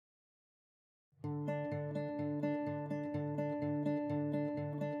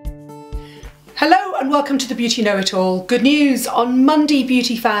Hello and welcome to the Beauty Know-It-All. Good news, on Monday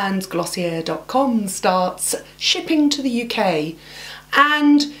beauty fans, Glossier.com starts shipping to the UK,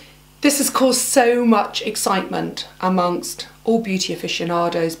 and this has caused so much excitement amongst all beauty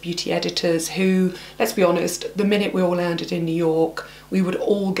aficionados, beauty editors who, let's be honest, the minute we all landed in New York, we would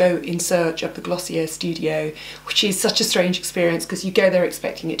all go in search of the Glossier studio, which is such a strange experience because you go there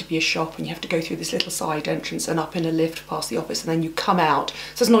expecting it to be a shop and you have to go through this little side entrance and up in a lift past the office, and then you come out.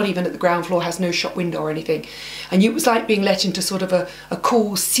 So it's not even at the ground floor, has no shop window or anything. And it was like being let into sort of a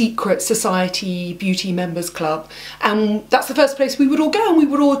cool secret society beauty members club. And that's the first place we would all go, and we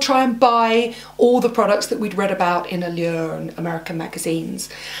would all try and buy all the products that we'd read about in Allure and American magazines.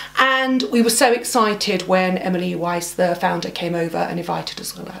 And we were so excited when Emily Weiss, the founder, came over and invited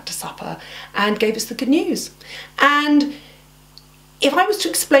us all out to supper and gave us the good news. And if I was to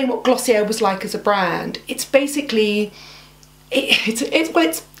explain what Glossier was like as a brand, it's basically, it's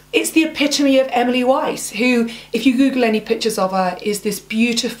the epitome of Emily Weiss, who, if you Google any pictures of her, is this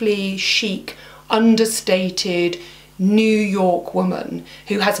beautifully chic, understated New York woman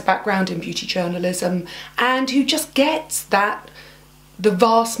who has a background in beauty journalism and who just gets that the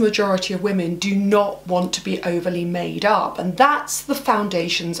vast majority of women do not want to be overly made up, and that's the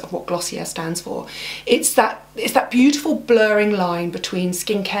foundations of what Glossier stands for. It's that beautiful blurring line between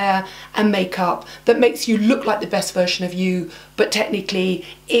skincare and makeup that makes you look like the best version of you, but technically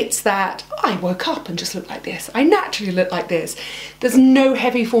it's that I woke up and just looked like this, I naturally look like this. There's no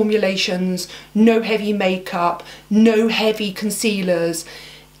heavy formulations, no heavy makeup, no heavy concealers.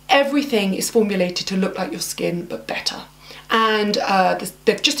 Everything is formulated to look like your skin but better. And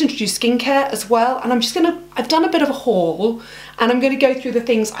they've just introduced skincare as well, and I've done a bit of a haul, and I'm going to go through the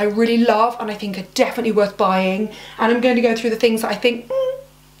things I really love and I think are definitely worth buying, and I'm going to go through the things that I think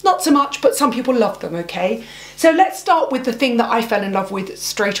not so much, but some people love them, okay? So let's start with the thing that I fell in love with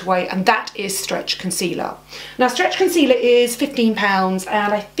straight away, and that is Stretch Concealer. Now, Stretch Concealer is £15,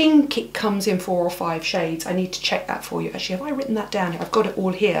 and I think it comes in 4 or 5 shades. I need to check that for you. Actually, have I written that down here? I've got it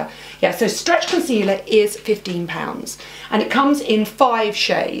all here. Yeah, so Stretch Concealer is £15, and it comes in 5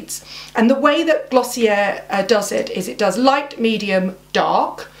 shades. And the way that Glossier does it is it does light, medium,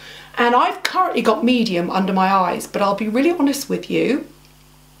 dark, and I've currently got medium under my eyes, but I'll be really honest with you,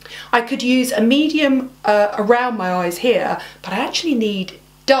 I could use a medium around my eyes here, but I actually need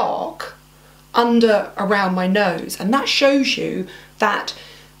dark around my nose, and that shows you that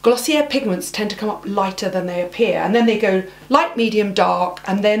Glossier pigments tend to come up lighter than they appear, and then they go light, medium, dark,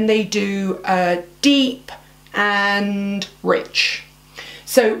 and then they do deep and rich.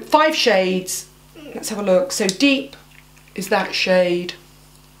 So 5 shades, let's have a look. So deep is that shade,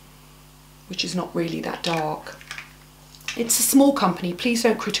 which is not really that dark. It's a small company, please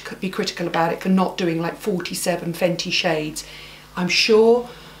don't be critical about it for not doing like 47 Fenty shades. I'm sure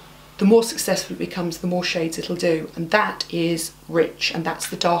the more successful it becomes, the more shades it'll do, and that is rich, and that's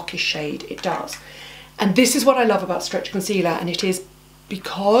the darkest shade it does. And this is what I love about Stretch Concealer, and it is,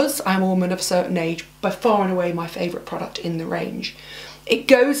 because I'm a woman of a certain age, by far and away my favourite product in the range. It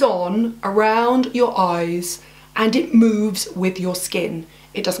goes on around your eyes and it moves with your skin.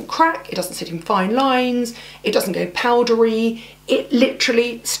 It doesn't crack, it doesn't sit in fine lines, it doesn't go powdery, it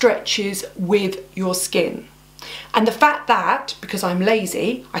literally stretches with your skin. And the fact that, because I'm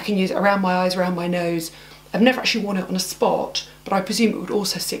lazy, I can use it around my eyes, around my nose. I've never actually worn it on a spot, but I presume it would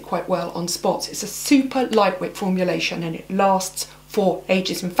also sit quite well on spots. It's a super lightweight formulation and it lasts for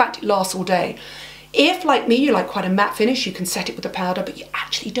ages. In fact, it lasts all day. If, like me, you like quite a matte finish, you can set it with a powder, but you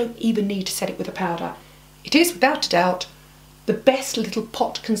actually don't even need to set it with a powder. It is, without a doubt, the best little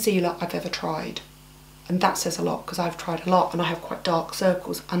pot concealer I've ever tried. And that says a lot, because I've tried a lot and I have quite dark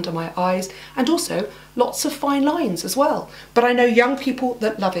circles under my eyes and also lots of fine lines as well. But I know young people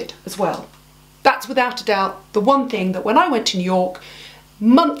that love it as well. That's without a doubt the one thing that when I went to New York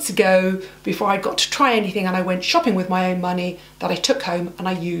months ago, before I got to try anything and I went shopping with my own money, that I took home and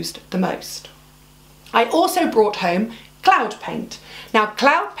I used the most. I also brought home Cloud Paint. Now,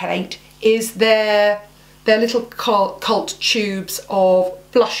 Cloud Paint is their little cult tubes of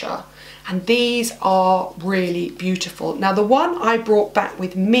blusher, and these are really beautiful. Now, the one I brought back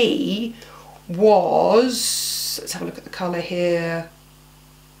with me was, let's have a look at the colour here,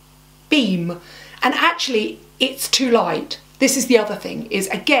 Beam, and actually it's too light. This is the other thing, is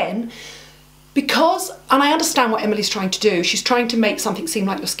again, because, and I understand what Emily's trying to do, she's trying to make something seem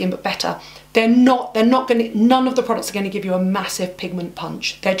like your skin but better. None of the products are going to give you a massive pigment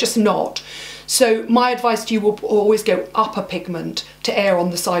punch. They're just not. So my advice to you will always go up a pigment to err on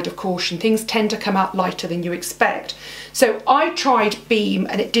the side of caution. Things tend to come out lighter than you expect. So I tried Beam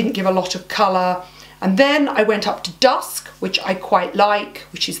and it didn't give a lot of colour. And then I went up to Dusk, which I quite like,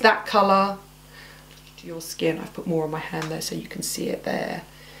 which is that colour. to your skin. I've put more on my hand there so you can see it there.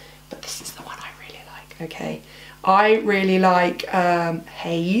 But this is the one I really like, okay? I really like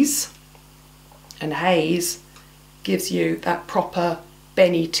Haze. And Haze gives you that proper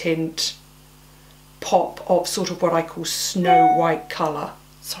Benny tint pop of sort of what I call snow white colour.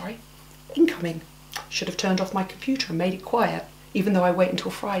 Sorry, incoming. Should have turned off my computer and made it quiet, even though I wait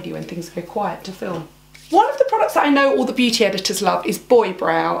until Friday when things go quiet to film. One of the products that I know all the beauty editors love is Boy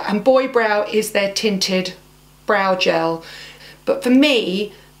Brow, and Boy Brow is their tinted brow gel. But for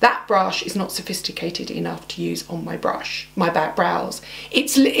me, that brush is not sophisticated enough to use on my back brows.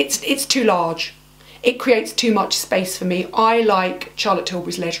 It's too large. It creates too much space for me. I like Charlotte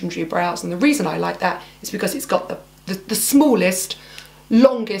Tilbury's Legendary Brows, and the reason I like that is because it's got the smallest,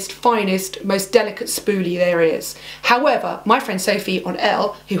 longest, finest, most delicate spoolie there is. However, my friend Sophie on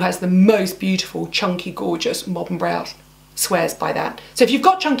Elle, who has the most beautiful, chunky, gorgeous modern brows, swears by that. So if you've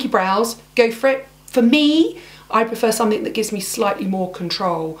got chunky brows, go for it. For me, I prefer something that gives me slightly more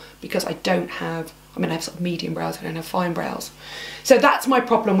control because I have sort of medium brows, I don't have fine brows. So that's my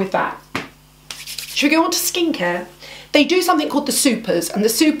problem with that. Should we go on to skincare? They do something called the supers, and the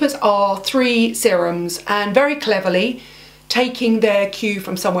supers are 3 serums, and very cleverly, taking their cue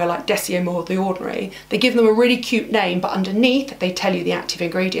from somewhere like Deciem or The Ordinary, they give them a really cute name, but underneath they tell you the active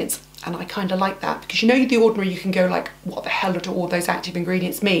ingredients. And I kind of like that, because you know The Ordinary, you can go like, what the hell do all those active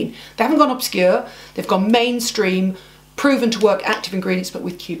ingredients mean? They haven't gone obscure, they've gone mainstream, proven to work active ingredients, but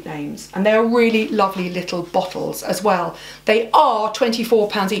with cute names. And they're really lovely little bottles as well. They are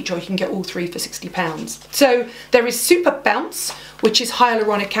 £24 each, or you can get all 3 for £60. So there is Super Bounce, which is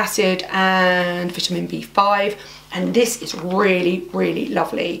hyaluronic acid and vitamin B5. And this is really, really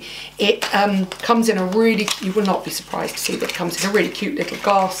lovely. It comes in a really, you will not be surprised to see that it comes in a really cute little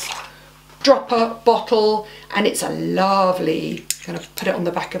glass dropper bottle, and it's a lovely, I'm going to put it on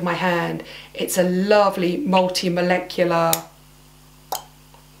the back of my hand, it's a lovely multi-molecular,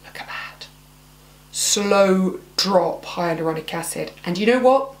 look at that, slow drop hyaluronic acid. And you know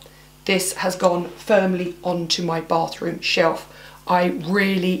what? This has gone firmly onto my bathroom shelf. I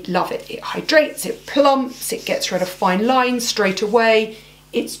really love it. It hydrates, it plumps, it gets rid of fine lines straight away.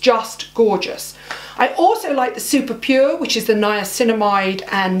 It's just gorgeous. I also like the Super Pure, which is the niacinamide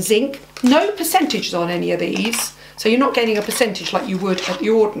and zinc. No percentages on any of these, so you're not getting a percentage like you would at The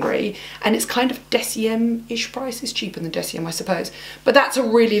Ordinary, and it's kind of Deciem-ish price. It's cheaper than Deciem, I suppose, but that's a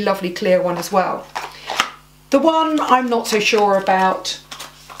really lovely clear one as well. The one I'm not so sure about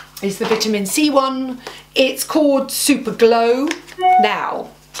is the vitamin C one. It's called Super Glow.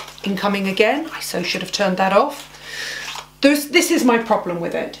 Now, incoming again, I so should have turned that off. This is my problem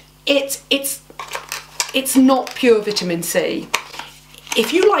with it. It's not pure vitamin C.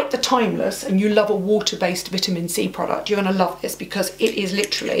 If you like the Timeless and you love a water-based vitamin C product, you're going to love this, because it is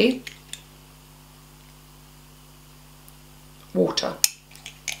literally water.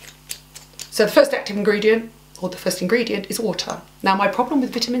 So the first active ingredient, or the first ingredient, is water. Now my problem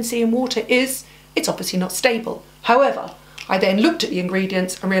with vitamin C and water is it's obviously not stable. However, I then looked at the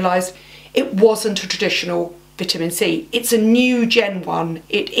ingredients and realised it wasn't a traditional vitamin C. It's a new gen one.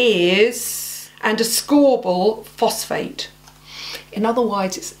 It is andascorbal phosphate. In other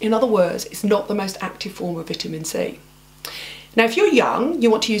words, it's not the most active form of vitamin C. Now, if you're young,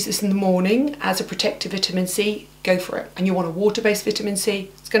 you want to use this in the morning as a protective vitamin C, go for it. And you want a water-based vitamin C,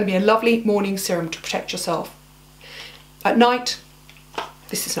 it's going to be a lovely morning serum to protect yourself. At night,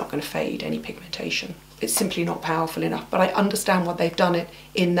 this is not going to fade any pigmentation. It's simply not powerful enough, but I understand why they've done it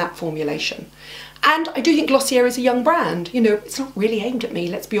in that formulation. And I do think Glossier is a young brand. You know, it's not really aimed at me,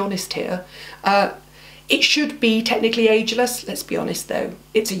 let's be honest here. It should be technically ageless, let's be honest though.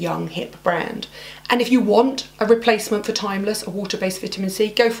 It's a young, hip brand. And if you want a replacement for Timeless, a water-based vitamin C,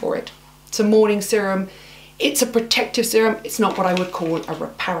 go for it. It's a morning serum. It's a protective serum. It's not what I would call a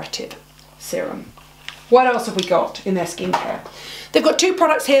reparative serum. What else have we got in their skincare? They've got 2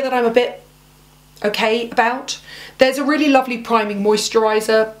 products here that I'm a bit okay about. There's a really lovely priming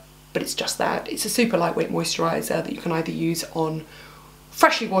moisturiser, but it's just that. It's a super lightweight moisturiser that you can either use on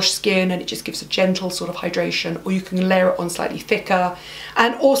freshly washed skin and it just gives a gentle sort of hydration, or you can layer it on slightly thicker.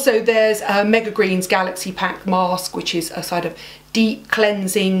 And also there's Mega Green's Galaxy Pack mask, which is a sort of deep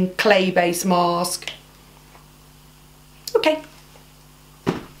cleansing clay-based mask. Okay.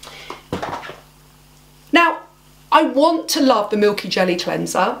 Now, I want to love the Milky Jelly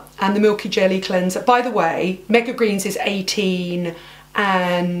Cleanser, and the Milky Jelly Cleanser, by the way, Mega Green's is 18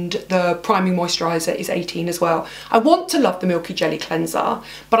 and the priming moisturiser is 18 as well. I want to love the Milky Jelly Cleanser,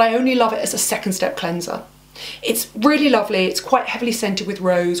 but I only love it as a second step cleanser. It's really lovely. It's quite heavily scented with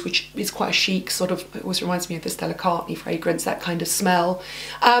rose, which is quite a chic sort of, it always reminds me of the Stella McCartney fragrance, that kind of smell.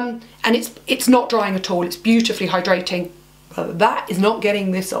 And it's not drying at all. It's beautifully hydrating, but that is not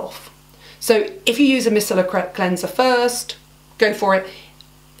getting this off. So if you use a micellar cleanser first, go for it.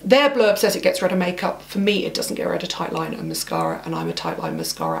 Their blurb says it gets rid of makeup. For me, it doesn't get rid of tight liner and mascara, and I'm a tight line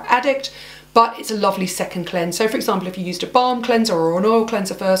mascara addict, but it's a lovely second cleanse. So for example, if you used a balm cleanser or an oil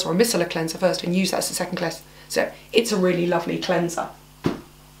cleanser first or a micellar cleanser first and use that as a second cleanse, so it's a really lovely cleanser.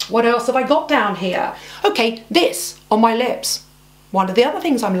 What else have I got down here? Okay, this on my lips. One of the other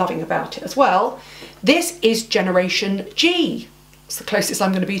things I'm loving about it as well, this is Generation G. It's the closest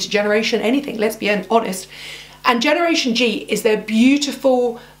I'm going to be to Generation anything, let's be honest. And Generation G is their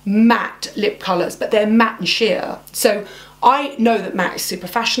beautiful matte lip colours, but they're matte and sheer. So I know that matte is super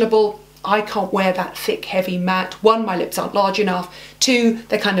fashionable. I can't wear that thick, heavy matte. One, my lips aren't large enough. Two,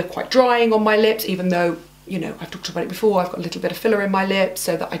 they're kind of quite drying on my lips, even though, you know, I've talked about it before, I've got a little bit of filler in my lips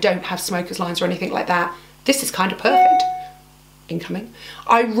so that I don't have smoker's lines or anything like that. This is kind of perfect. Incoming.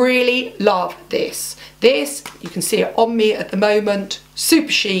 I really love this. This, you can see it on me at the moment,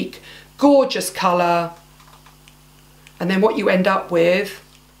 super chic, gorgeous colour. And then what you end up with,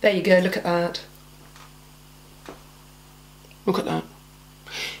 there you go, look at that. Look at that.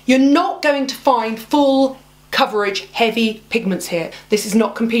 You're not going to find full coverage, heavy pigments here. This is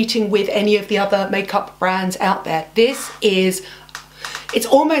not competing with any of the other makeup brands out there. This is, it's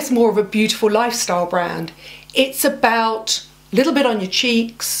almost more of a beautiful lifestyle brand. It's about a little bit on your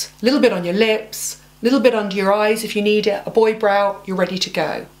cheeks, a little bit on your lips, a little bit under your eyes if you need it, a boy brow, you're ready to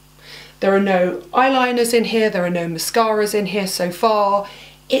go. There are no eyeliners in here, there are no mascaras in here so far.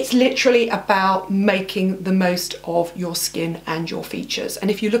 It's literally about making the most of your skin and your features.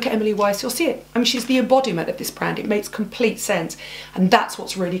 And if you look at Emily Weiss, you'll see it. I mean, she's the embodiment of this brand. It makes complete sense. And that's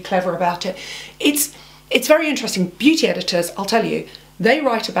what's really clever about it. It's very interesting. Beauty editors, I'll tell you, they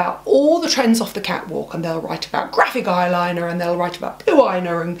write about all the trends off the catwalk, and they'll write about graphic eyeliner, and they'll write about blue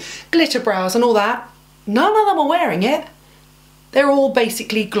eyeliner and glitter brows and all that. None of them are wearing it. They're all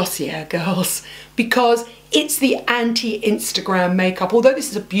basically Glossier girls, because it's the anti-Instagram makeup. Although this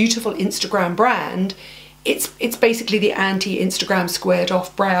is a beautiful Instagram brand, it's basically the anti-Instagram squared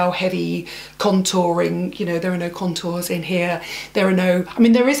off brow heavy contouring. You know, there are no contours in here. There are no, I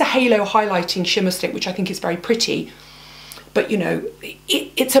mean, there is a halo highlighting shimmer stick, which I think is very pretty. But you know,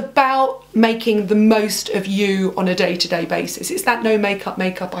 it's about making the most of you on a day-to-day basis. It's that no makeup,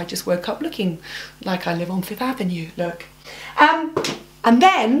 I just woke up looking like I live on Fifth Avenue, look. And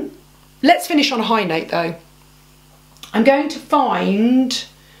then, let's finish on a high note though. I'm going to find,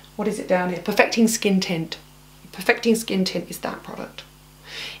 what is it down here? Perfecting Skin Tint. Perfecting Skin Tint is that product.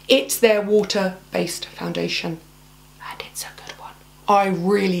 It's their water-based foundation, and it's a good one. I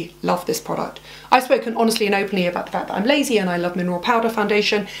really love this product. I've spoken honestly and openly about the fact that I'm lazy and I love mineral powder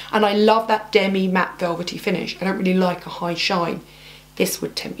foundation, and I love that demi matte velvety finish. I don't really like a high shine. This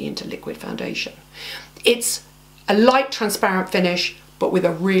would tempt me into liquid foundation. It's a light transparent finish, but with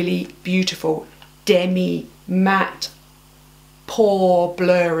a really beautiful demi matte pore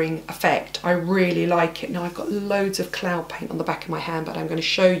blurring effect. I really like it. Now I've got loads of cloud paint on the back of my hand, but I'm going to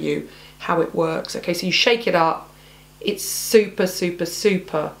show you how it works. Okay, so you shake it up. It's super, super,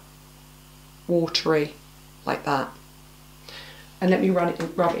 super watery like that. And let me rub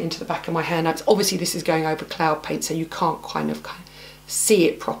it into the back of my hand. Now, obviously this is going over cloud paint, so you can't kind of see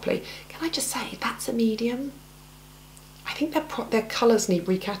it properly. Can I just say, that's a medium. I think their colours need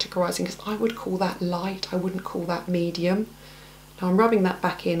recategorising, because I would call that light, I wouldn't call that medium. Now I'm rubbing that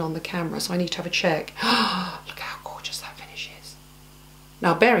back in on the camera, so I need to have a check. Look how gorgeous that finish is.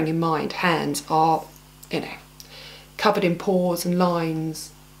 Now bearing in mind, hands are, you know, covered in pores and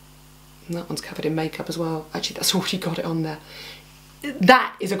lines. And that one's covered in makeup as well. Actually, that's already got it on there.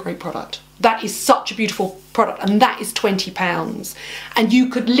 That is a great product. That is such a beautiful product, and that is £20. And you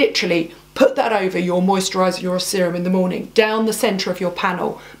could literally put that over your moisturiser, your serum in the morning, down the centre of your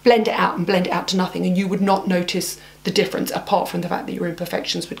panel, blend it out and blend it out to nothing, and you would not notice the difference apart from the fact that your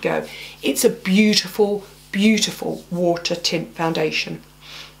imperfections would go. It's a beautiful, beautiful water tint foundation.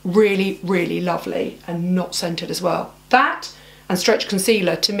 Really, really lovely, and not scented as well. That and Stretch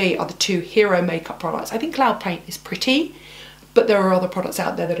Concealer to me are the two hero makeup products. I think Cloud Paint is pretty, but there are other products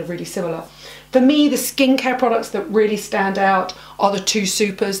out there that are really similar. For me, the skincare products that really stand out are the two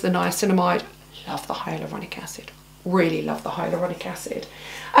supers, the niacinamide. Love the hyaluronic acid. Really love the hyaluronic acid.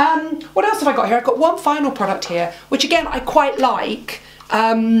 What else have I got here? I've got one final product here, which again I quite like,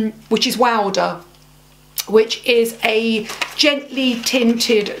 which is Wowder, which is a gently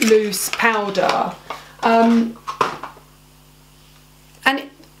tinted loose powder. And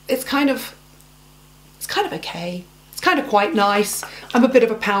it's kind of kind of okay. It's kind of quite nice. I'm a bit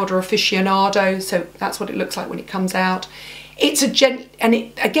of a powder aficionado, so that's what it looks like when it comes out. It's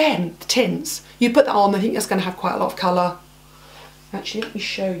and again, the tints, you put that on, I think that's going to have quite a lot of colour. Actually, let me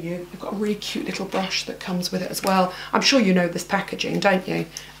show you. I've got a really cute little brush that comes with it as well. I'm sure you know this packaging, don't you?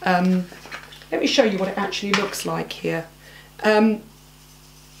 Let me show you what it actually looks like here.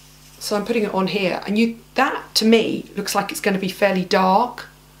 So I'm putting it on here, and that to me looks like it's going to be fairly dark.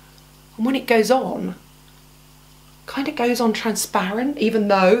 And when it goes on, kind of goes on transparent, even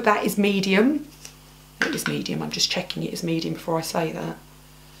though that is medium. It is medium, I'm just checking it is medium before I say that.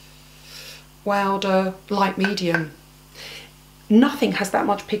 Wilder, light medium. Nothing has that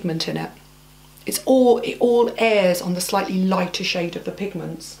much pigment in it. It all airs on the slightly lighter shade of the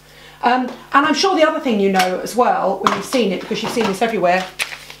pigments. And I'm sure the other thing you know as well, when you've seen it, because you've seen this everywhere,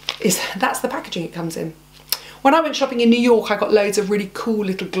 is that's the packaging it comes in. When I went shopping in New York, I got loads of really cool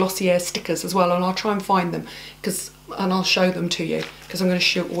little Glossier stickers as well, and I'll try and find them, and I'll show them to you, because I'm going to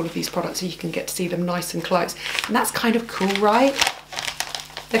show all of these products so you can get to see them nice and close. And that's kind of cool, right?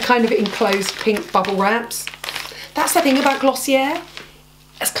 They're kind of enclosed pink bubble wraps. That's the thing about Glossier.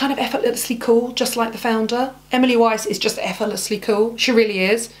 It's kind of effortlessly cool, just like the founder. Emily Weiss is just effortlessly cool. She really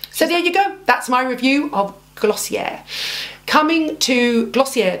is. So there you go. That's my review of Glossier. Coming to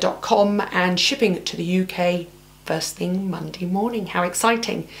Glossier.com and shipping to the UK first thing Monday morning. How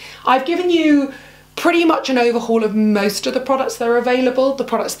exciting. I've given you pretty much an overhaul of most of the products that are available, the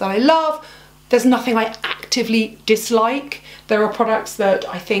products that I love. There's nothing I actively dislike. There are products that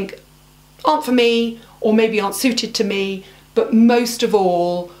I think aren't for me, or maybe aren't suited to me, but most of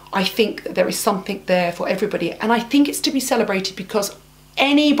all, I think that there is something there for everybody. And I think it's to be celebrated, because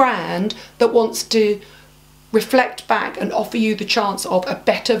any brand that wants to reflect back and offer you the chance of a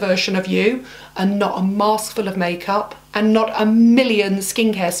better version of you, and not a mask full of makeup, and not a million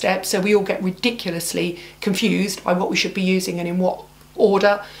skincare steps so we all get ridiculously confused by what we should be using and in what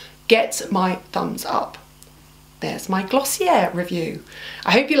order, gets my thumbs up. There's my Glossier review.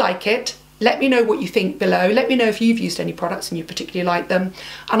 I hope you like it. Let me know what you think below. Let me know if you've used any products and you particularly like them.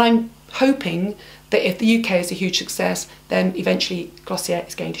 And I'm hoping that if the UK is a huge success, then eventually Glossier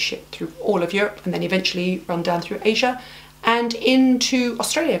is going to ship through all of Europe, and then eventually run down through Asia and into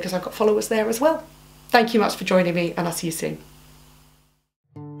Australia, because I've got followers there as well. Thank you much for joining me, and I'll see you soon.